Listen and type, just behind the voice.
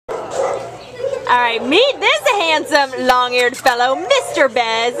Alright, meet this handsome, long-eared fellow, Mr.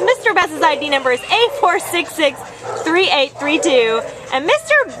 Bez. Mr. Bez's ID number is A4663832. And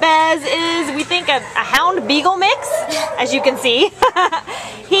Mr. Bez is, we think, a hound beagle mix, as you can see.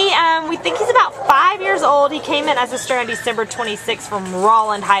 We think he's about 5 years old. He came in as a stray on December 26th from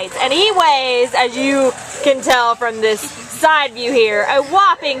Rowland Heights. And he weighs, as you can tell from this side view here, a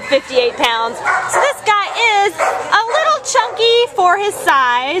whopping 58 pounds. So this guy is a little chunky for his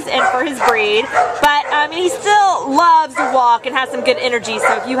size and for his breed, but he still loves to walk and has some good energy.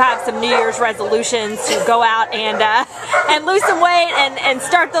 So if you have some New Year's resolutions to go out and lose some weight and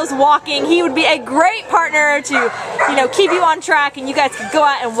start those walking, he would be a great partner to, keep you on track, and you guys could go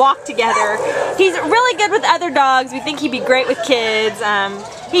out and walk together. He's really good with other dogs. We think he'd be great with kids.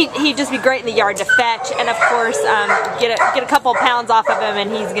 He'd just be great in the yard to fetch, and of course get a couple pounds off of him,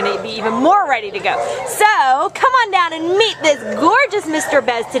 and he's going to be even more ready to go. So come on down and meet this gorgeous Mr.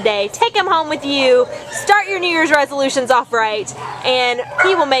 Bez today. Take him home with you. Start your New Year's resolutions off right, and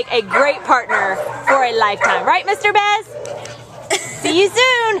he will make a great partner for a lifetime. Right, Mr. Bez? See you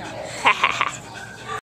soon.